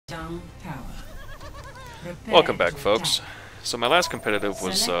Down tower. Welcome back, folks. So my last competitive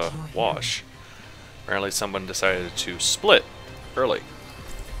was Wash. Apparently someone decided to split early,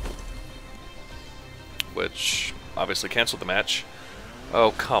 which obviously canceled the match.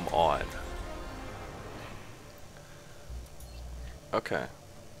 Oh, come on. Okay.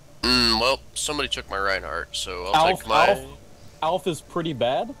 Well, somebody took my Reinhardt, so I'll take my... Alf is pretty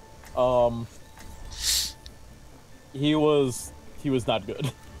bad. He was not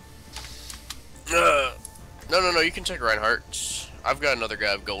good. No, you can take Reinhardt. I've got another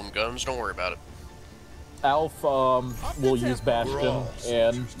guy with golden guns, don't worry about it. Alf will use Bastion,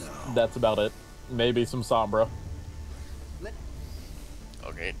 and that's about it. Maybe some Sombra.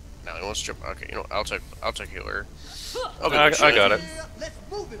 Okay, now he wants to jump. Okay, you know, I'll take healer. I got it.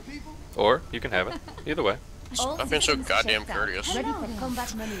 Or you can have it. Either way. I've been so goddamn courteous.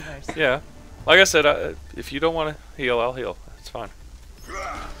 Yeah. Like I said, if you don't want to heal, I'll heal. It's fine.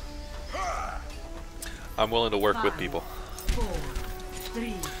 I'm willing to work with people. 4,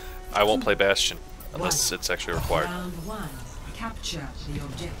 3, I won't play Bastion unless it's actually required. Round 1. Capture the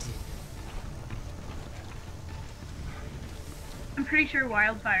objective. I'm pretty sure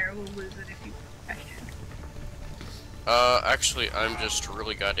Wildfire will lose it if you question. Actually, I'm just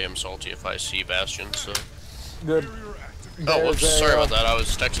really goddamn salty if I see Bastion, so... Good. Oh, whoops, sorry about that. I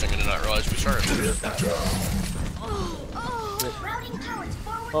was texting and did not realize we started.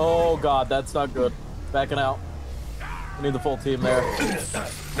 Oh god, that's not good. Backing out. We need the full team there.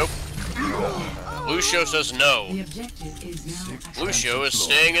 Nope. Lucio says no. The objective is now Lucio is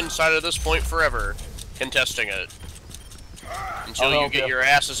staying inside of this point forever, contesting it. Until you get your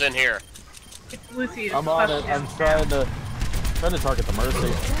asses in here. It's Lucy. I'm on it. I'm trying to target the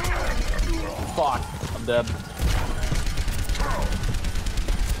Mercy. Fuck. I'm dead.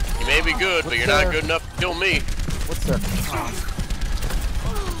 You may be good, but you're not good enough to kill me. What's there?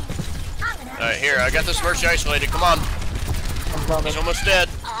 Alright, here, I got this Mercy isolated. Come on. I'm coming. He's almost dead.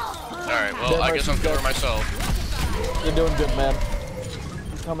 Alright, well, I guess I'll kill her myself. You're doing good, man.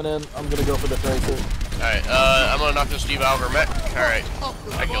 I'm coming in. I'm gonna go for the Tracer. Alright, I'm gonna knock this Steve out of her mech. Alright,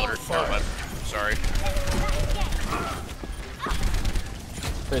 I killed her. Never mind. Sorry.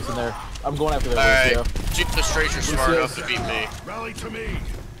 Tracing there. I'm going after the Alright, Lucio. see if this Tracer's smart enough to beat me. Rally to me.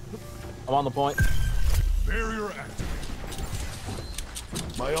 I'm on the point. Barrier active.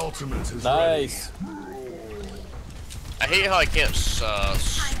 My ultimate is Nice. I hate how I can't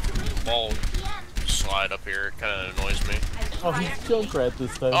ball slide up here. It kind of annoys me. Oh, he's Junkrat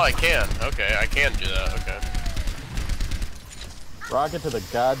this time. Oh, I can. Okay, I can do that. Okay. Rocket to the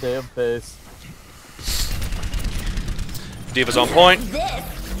goddamn face. Diva's on point.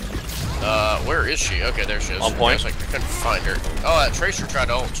 Where is she? Okay, there she is. On point. I couldn't find her. Oh, that Tracer tried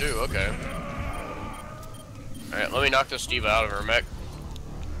to ult too. Okay. Alright, let me knock this Diva out of her mech.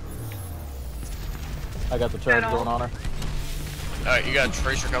 I got the charge going on her. Alright, you got a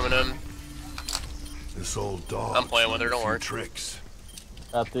Tracer coming in. This old dog. I'm playing with her, don't worry. Tricks.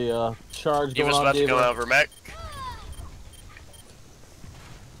 Got the charge going Diva's on about to Diva. come out of her mech.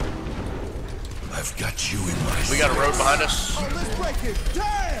 I've got you in my We got a road behind us. Let's break it.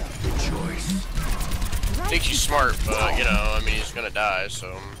 Damn! Good choice. I think she's smart, but you know, I mean, he's gonna die,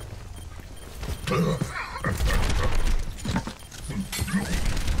 so.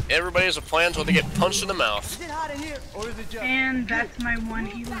 Everybody has a plan until they get punched in the mouth. And that's my one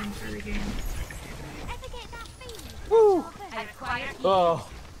healing for the game. Woo! Oh,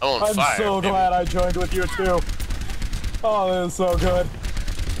 I'm on I'm fire. so glad I joined with you too. Oh, this is so good.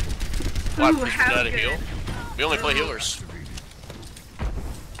 Why, Ooh, please how do not good. heal. We only play healers.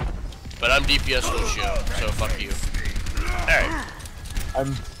 But I'm DPS Lucio, so fuck you. Alright.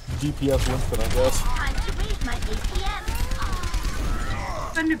 I'm DPS Winston, I guess.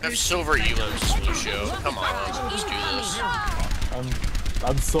 Thunder I have boost. silver elims, Lucio. Come on, let's do this.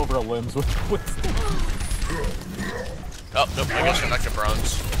 I'm silver limbs with Winston. Oh, nope, I guess I'm not to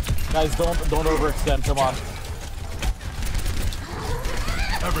bronze. Guys, don't overextend. Come on.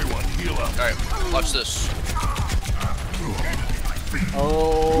 Everyone, heal up. Alright, watch this.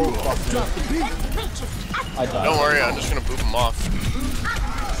 Oh, fuck. I died. Don't worry, I'm just gonna boop him off.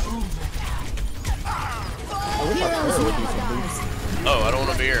 I wish our player would do some boosts. Oh, I don't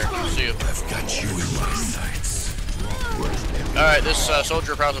want to be here. See you. I've got you in my sights. Alright, this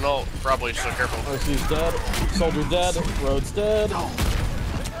soldier probably an ult. Probably, so careful. Oh, she's dead. Soldier dead. Road's dead.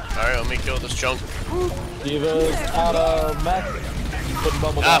 Alright, let me kill this chunk. Diva's out of mech. Putting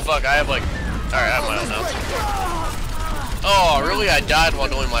bubble Ah, down. fuck, I have like... Alright, I have my ult now. Oh, really? I died while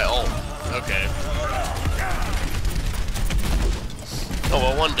doing my ult. Okay. Oh,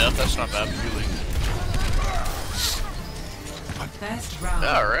 well, one death. That's not bad. First round.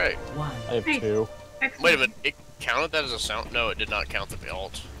 All right. One. I have 2. Excellent. Wait a minute. It counted that as a sound? No, it did not count the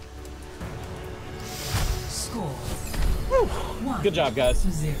alt. Score. 1 Good job, guys.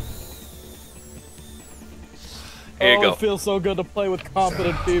 to 0. Here you Oh, go. it feels so good to play with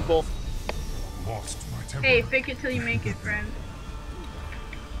competent people. Lost my temper. Hey, fake it till you make it, friend.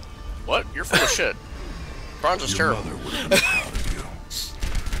 What? You're full of shit. Bronze is Your terrible. mother would have been proud of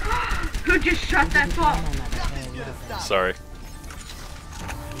you. Who just shot that ball? Sorry.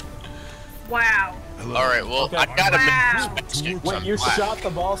 Wow. All right. Well, Okay. I gotta Wow. make this basket. Wait, you shot the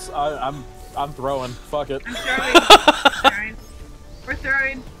ball? I'm throwing. Fuck it. I'm throwing. Alright. We're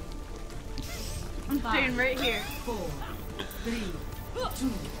throwing. I'm staying right here. 4, 3,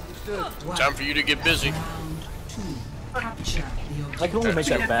 2, 1. Time for you to get busy. Round 2. Capture the objective. I can only make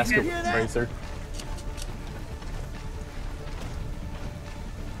that Yeah, basket you hear that? racer.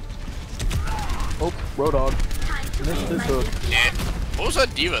 Oh, Road Dog. Missed his hook. Eh. What was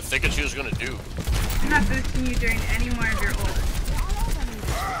that diva thinking she was gonna do? I'm not boosting you during any more of your ult.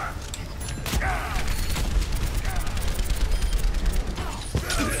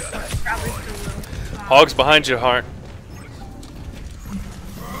 Probably still low. Hogs behind you, Heart.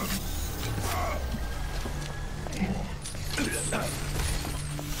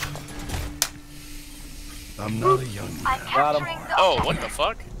 I'm not a young man. Got him. Oh, what the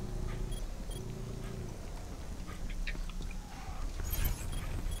fuck?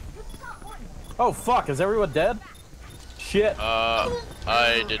 Oh, fuck. Is everyone dead? Shit.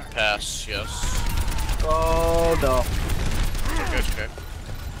 I did pass. Yes. Oh, no. Okay. Okay.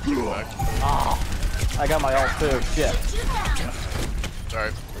 Back. I got my ult too. Shit.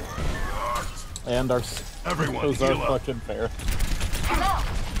 Sorry. And our Everyone those are heal up. fucking fair.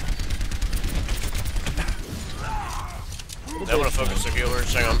 I want to focus the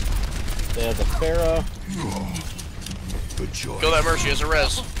healers. Hang on. They have a Pharah. Good choice. Kill that Mercy as a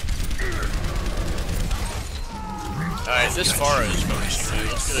res. Alright, this far is focused.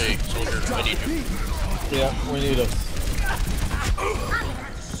 Let's get a soldier. I need you. Yeah, we need a.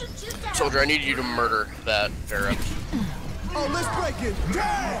 Soldier, I need you to murder that Pharah. Oh, let's break it.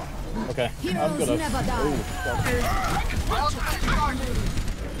 Damn! Okay, I'm gonna. Ooh,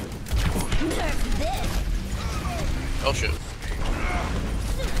 Oh shit.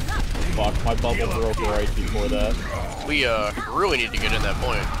 fuck, my bubble broke right before that. We really need to get in that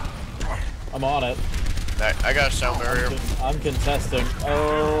point. I'm on it. I got a sound barrier. I'm contesting.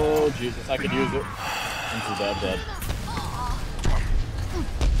 Oh Jesus, I could use it. I'm too dead.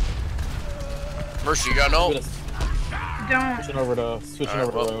 Mercy, you got no? I'm gonna Don't. switching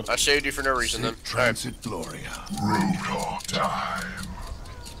over to Well, road. I saved you for no reason then. Safe Alright. transit Gloria. Roadhog time.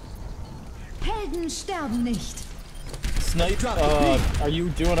 Helden sterben nicht. Snipe, are you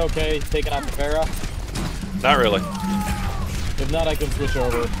doing okay taking out the Pharah? Not really. If not, I can switch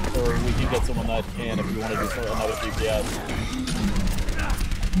over, or we can get someone that can if you want to do another DPS.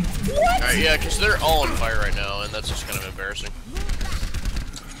 Alright, yeah, because they're all on fire right now, and that's just kind of embarrassing.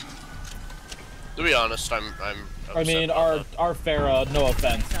 To be honest, I'm I mean, upset our about Pharah, no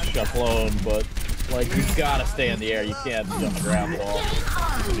offense, got blown, but like you gotta stay in the air. You can't be on the ground at all.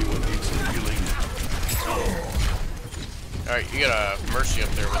 Anyone needs some healing? that. Alright, you got a Mercy up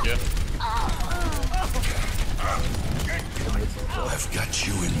there with you. I've got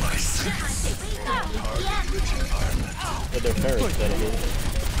you in my sights. But they're Pharah instead of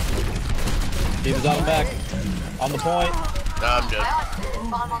it. Team is on back. On the point. Nah, I'm dead.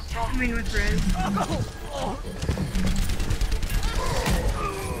 Coming with Riz.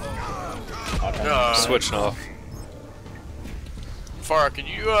 Switching off. Farah, can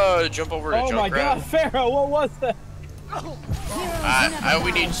you jump over to Oh my God, Junkrat? Pharah, what was that?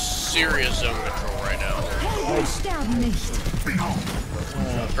 We need serious zone control right now. Helden sterben nicht.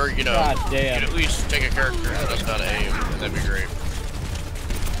 Or, you know, God you damn. can at least take a character that does not aim. That'd be great.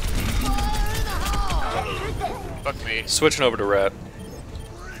 Fuck me. Switching over to Rat.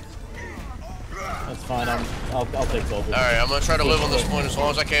 That's fine. I'll take Soldier. Alright, I'm gonna try to live on this point as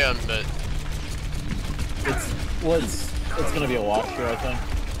long as I can, but It's gonna be a wash here, I think.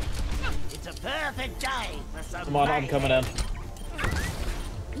 It's a perfect day for some Come on, I'm coming in.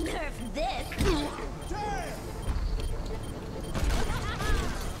 Nerf this.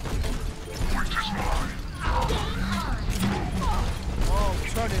 Oh,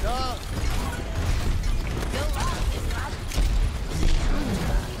 turn it up.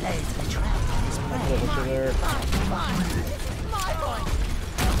 Over there.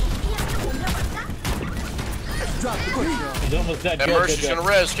 He's almost dead. that Good, Mercy's good, gonna good.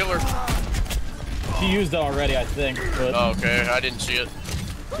 res, kill her. She used it already, I think. But Oh, okay, I didn't see it.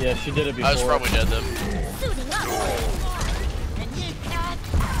 yeah, she did it before. I was probably dead then.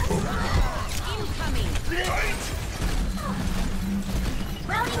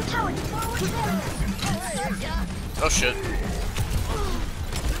 Oh shit.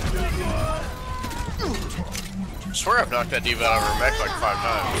 I swear I've knocked that diva out of her mech like 5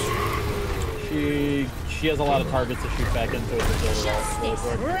 times. She has a lot of targets to shoot back into it to build it all really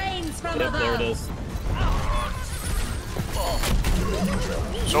quick. Yep, there it is.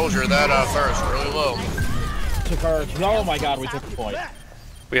 Soldier, that Pharah's really low. Took her. Oh my god, we took the point.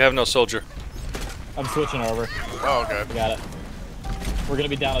 We have no soldier. I'm switching over. Oh, okay. Got it. We're gonna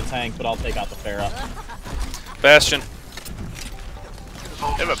be down a tank, but I'll take out the Pharah. Bastion.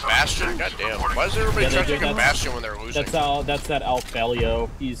 They have a Bastion? God damn. Why does everybody try to take a Bastion when they're losing? That's that Alphelio.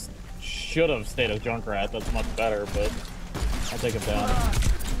 He's should have stayed a Junkrat. That's much better, but I'll take him down.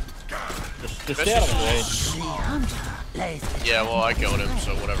 Just stay out of the range. Yeah, well, I killed him,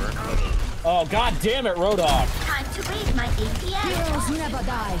 so whatever. Oh god damn it, Roadhog! Time to raise my APM. Heroes never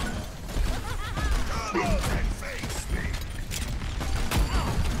die.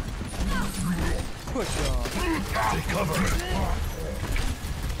 Take cover.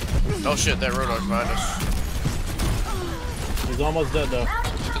 Oh shit, that Roadhog's behind us. He's almost dead though.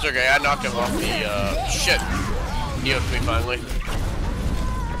 It's okay, I knocked him off the, shit. He hooked me finally.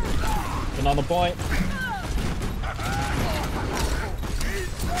 Been on the point.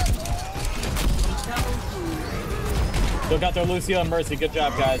 Still got their Lucio and Mercy. Good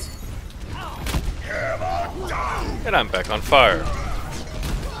job, guys. And I'm back on fire.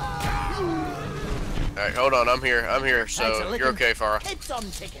 Alright, hold on, I'm here, so you're okay, Farah.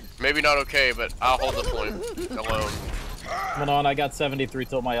 Maybe not okay, but I'll hold the point alone. Hold on, I got 73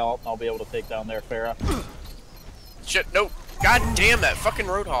 till my ult, and I'll be able to take down their Pharah. Shit, no. God damn that fucking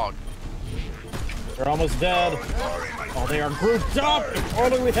Roadhog. They're almost dead. Oh, they are grouped up! If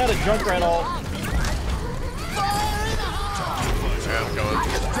only we had a Junkrat ult. Yeah, I'm going.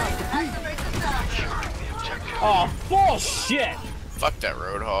 Oh, bullshit! Fuck that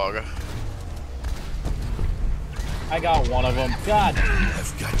Roadhog. I got one of them. God.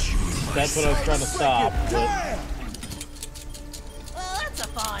 I've got you in my That's what I was trying to stop. But Well, that's a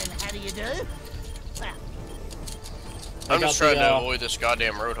fine how do you do? I'm just trying the, to avoid this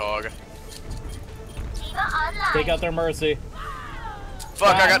goddamn Roadhog. take out their Mercy.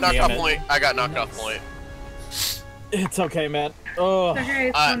 Fuck, I got God knocked damn off it. point. I got knocked off point. It's okay, man. Oh,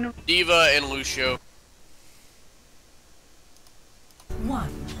 Okay, Diva and Lucio.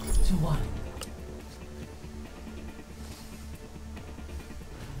 1-1.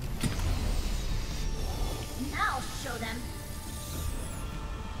 Now show them.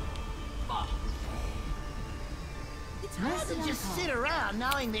 It's hard to just sit around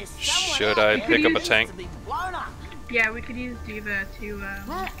knowing there's someone Should out I there pick who up a needs tank? to be blown up. yeah, we could use Diva to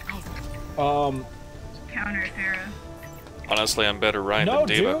counter Pharah. Honestly, I'm better Ryan no, than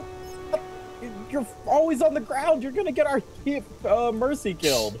Diva. dude. You're always on the ground. You're gonna get our Mercy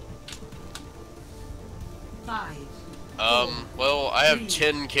killed. 5. Well, I have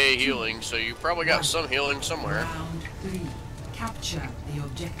 10k healing, so you probably got some healing somewhere. Round 3. Capture the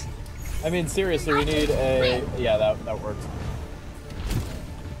objective. I mean, seriously, we need a... Yeah, that works.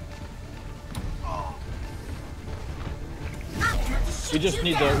 We just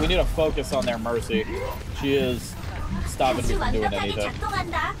need to... We need to focus on their Mercy. She is stopping me from doing anything.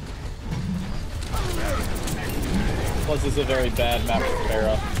 Plus, it's a very bad map for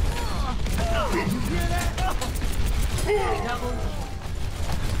Pharah.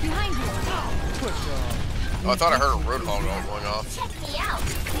 Behind you. Oh, I thought I heard a Roadhog all going off. Check me out.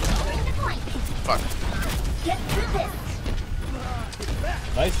 Taking the point. Fuck. Get through this.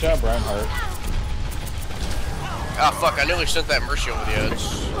 Nice job, Reinhardt. Ah, fuck, I nearly sent that Mercy over the edge.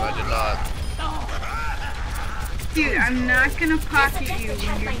 I did not. Dude, I'm not gonna pocket you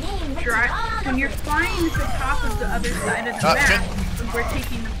when you're flying to the top of the other side of the Ah, map. shit. We're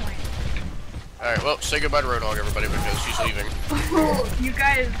taking the point. Alright, well, say goodbye to Roadhog, everybody, because she's leaving. Oh, you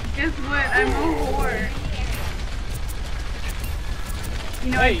guys, guess what? I'm a whore.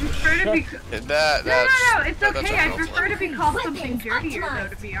 You know, I prefer to be. That's... No, it's that's okay. I unreal. prefer to be called something dirtier, though,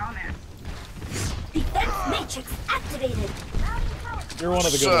 to be honest. Defense matrix activated. You're one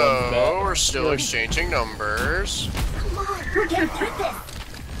of the good So, ones, Bet. we're still exchanging numbers. Come on, get through this.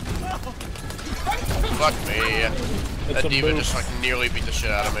 Fuck me. It's That a diva move. just like nearly beat the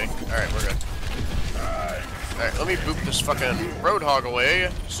shit out of me. Alright, we're good. Alright, let me boop this fucking Roadhog away.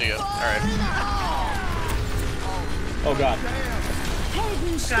 See ya. Alright. Oh god.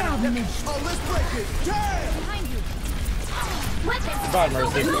 Helden sterben nicht. Oh, let's break it. Damn! Behind you. Weapons. Goodbye,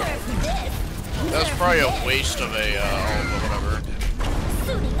 Mercy. That was probably a waste of a, whatever.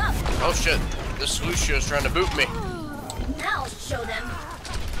 Suiting up. Oh shit. This Lucio's trying to boot me. Now show them.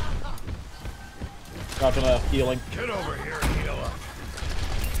 Dropping a healing. Get over here and heal up.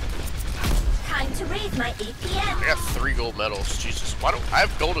 to raise my APM. I got 3 gold medals. Jesus, why don't I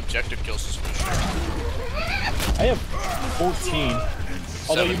have gold objective kills this mission? I have 14.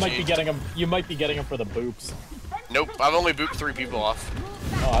 Although you might 17. be getting them. You might be getting them for the boops. Nope, I've only booped 3 people off.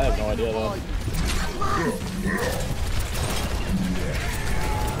 Oh, I have no idea though.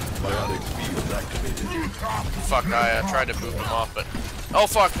 Fuck, I tried to boop them off, but oh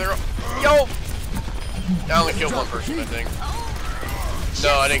fuck, they're yo. I only killed 1 person, I think.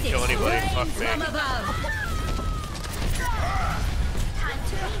 No, I didn't kill anybody. Fuck me.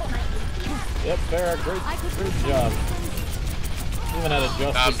 Yep, Farrah, great job. Even at a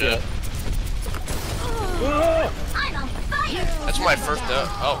justice I'm dead. yet. I'm on fire. That's my first death.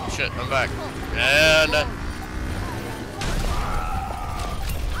 Oh shit, I'm back. And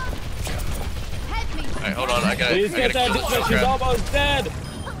alright, hold on, I Please gotta get that kill this bitch, she's Junkrat. almost dead!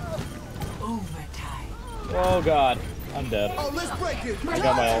 Overtime. Oh god, I'm dead. Oh, let's break it. I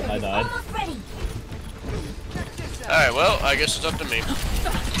got my ult and I died. Almost ready. Alright, well, I guess it's up to me.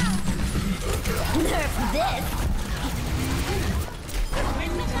 Nerf this.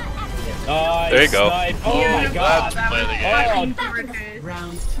 Nice, There you go. Snipe. Oh my god. That's play the game. Oh, Gorgeous.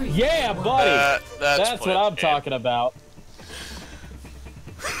 Round 3. yeah, buddy! That's That's play what the I'm game. talking about.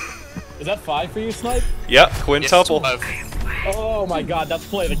 Is that 5 for you, Snipe? Yep, Yes, quintuple. 5. Oh my god, that's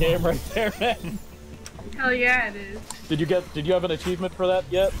play the game right there, man. Hell yeah, it is. Did you have an achievement for that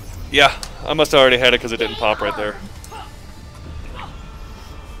yet? Yeah, I must have already had it because it didn't pop right there.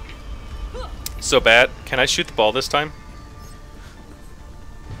 So bad. Can I shoot the ball this time?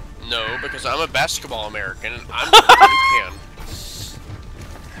 No, because I'm a basketball American and I'm the one who can.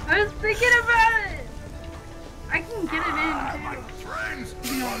 I was thinking about it. I can get it in too.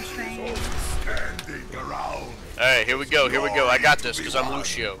 You know what I'm saying? Alright, here we go, here we go. I got this because I'm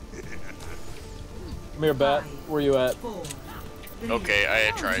Lucio. Come here, Bat. Where you at? 4. Okay,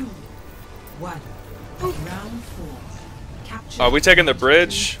 I tried. 1. Round 4. Capture. Are we taking the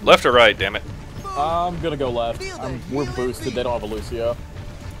bridge? Left or right, damn it? I'm gonna go left. We're boosted, they don't have a Lucio.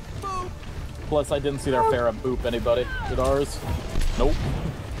 Plus, I didn't see their Farrah boop anybody. Did ours? Nope.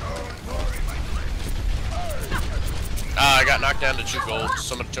 I got knocked down to 2 gold.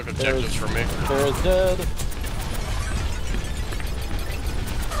 Someone took objectives from me. Farrah's dead.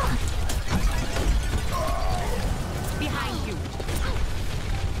 Behind you.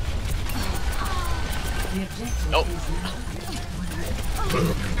 The objective Nope. is now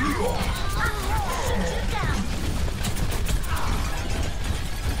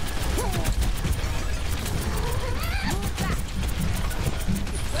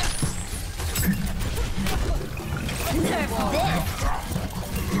Nerf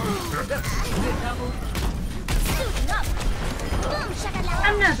this. Suiting up. Boom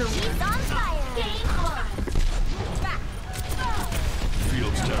shakalaka. Another one. She's on fire. Game on.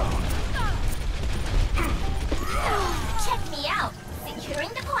 Fields down. Check me out. Securing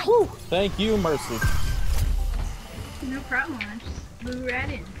the point. Woo! Thank you, Mercy. No problem. I just flew right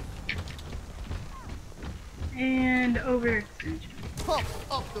in. And overextension. Pump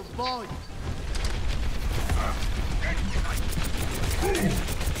up the volume.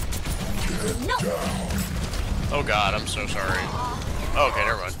 No. Oh god, I'm so sorry. Oh, okay,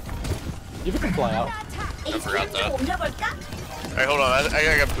 never mind. You can fly out. I forgot that. Never got. Alright, hold on. I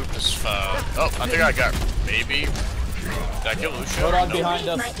gotta boop this. Oh, I think I got maybe. Did I kill Lucio? Hold on Nope. behind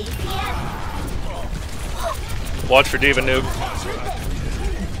My us. APM. Watch for Diva Nuke.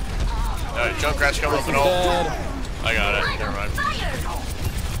 Alright, Junkrat's coming up and all. Dead. I got it. Never mind.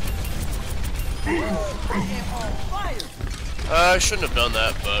 I shouldn't have done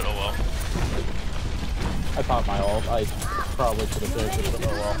that, but oh well. I popped my ult. I probably should have saved it, but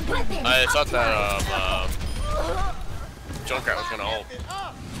oh well. I thought that Junkrat was gonna ult.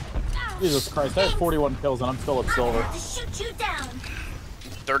 Jesus Christ, I have 41 kills and I'm still at silver. To shoot you down.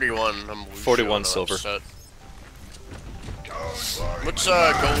 31. I'm Lucio, 41 and I'm silver. upset. What's gold?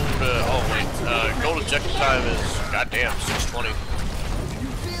 Oh wait, gold objective time is goddamn 6:20,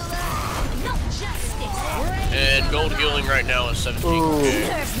 No justice. and gold healing right now is 17. Ooh.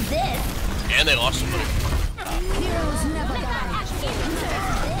 Nerf this. And they lost somebody. Heroes never die.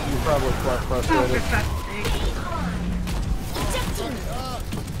 You're probably quite Oh, for frustrated. fuck's sake. Ejecting.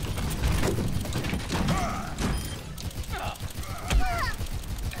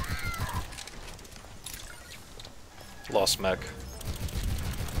 Lost mech.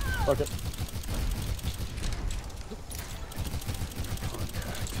 Fuck it.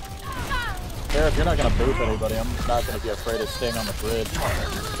 Eric, you're not gonna boop anybody. I'm not gonna be afraid of staying on the bridge.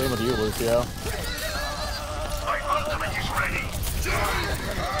 Same with you, Lucio.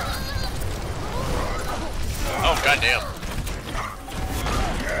 Oh goddamn!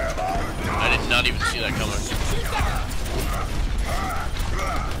 I I did not even see that coming.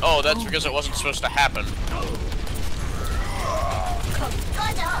 Oh, that's because it wasn't supposed to happen.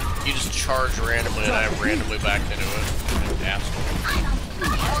 You just charged randomly and I randomly backed into it. Asshole.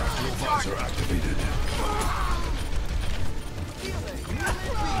 Visor activated.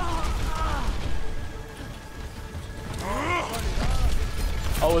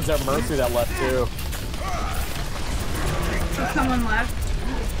 Oh, is there Mercy that left too? So someone left.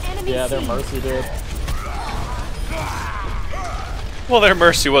 Yeah, their Mercy did. Well, their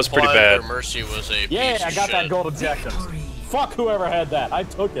Mercy was pretty Well, bad. Their Mercy was a Yeah, piece I of got that shit. gold objective. Fuck whoever had that. I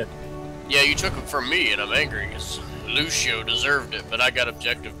took it. Yeah, you took it from me, and I'm angry because Lucio deserved it, but I got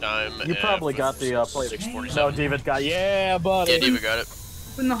objective time. You probably got the play. 647. No, David got. Yeah, buddy. Yeah, Diva got it.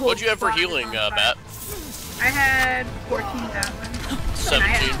 When the whole What'd you have for squad was healing, on fire. Bat? I had 14,000. And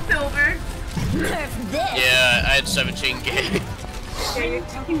I 17. had silver. Nerf this. Yeah, I had 17k. Yeah, you're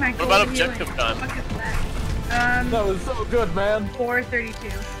taking my What about gold objective healing. time? What is that? That was so good, man. 432.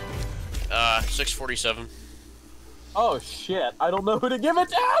 647. Oh shit! I don't know who to give it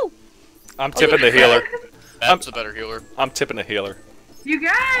to. I'm tipping the healer. Bat's a better healer. I'm tipping the healer. You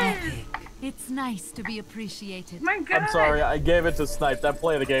guys! It's nice to be appreciated. My God! I'm sorry, I gave it to Snipe. That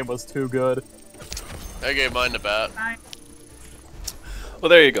play of the game was too good. I gave mine to Bat. Well,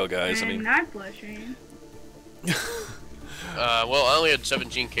 there you go, guys. I I'm mean, not blushing. Well, I only had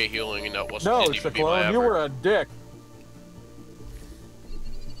 17k healing, and that wasn't No, didn't even be my Cyclone, you effort. were a dick.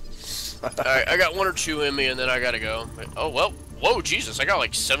 Alright, I got 1 or 2 in me, and then I gotta go. Oh, well. Whoa, Jesus, I got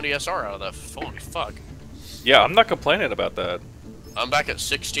like 70 SR out of that. Holy fuck. yeah, I'm not complaining about that. I'm back at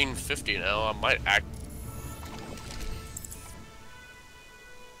 1650 now. I might act.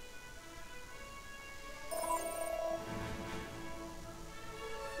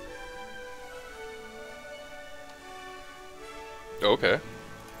 Okay.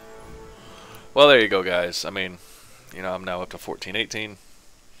 Well, there you go, guys. I mean, you know, I'm now up to 1418.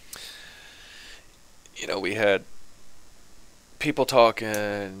 You know, we had people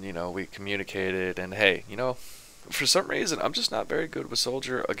talking, you know, we communicated, and hey, you know, for some reason, I'm just not very good with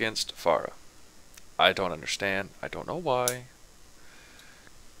Soldier against Pharah. I don't understand. I don't know why.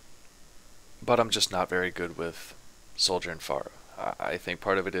 But I'm just not very good with Soldier and Pharah. I think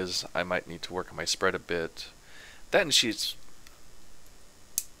part of it is I might need to work on my spread a bit. Then she's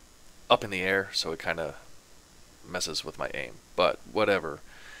up in the air, so it kind of messes with my aim. But whatever.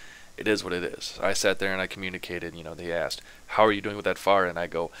 It is what it is. I sat there and I communicated, you know, they asked, how are you doing with that fire? And I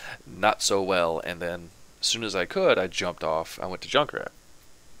go, not so well. And then as soon as I could, I jumped off. I went to Junkrat.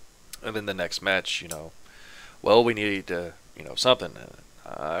 And then the next match, you know, well, we need, you know, something.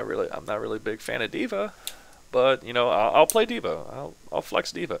 I'm not really a big fan of Diva, but, you know, I'll play Diva. I'll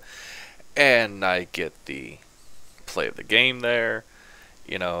flex Diva. And I get the play of the game there.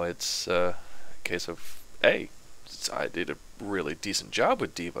 You know, it's a case of, hey, I did a really decent job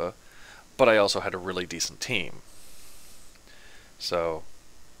with Diva, but I also had a really decent team. So,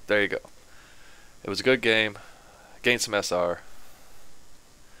 there you go. It was a good game. Gained some SR.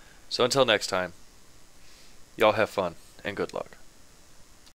 So until next time, y'all have fun and good luck.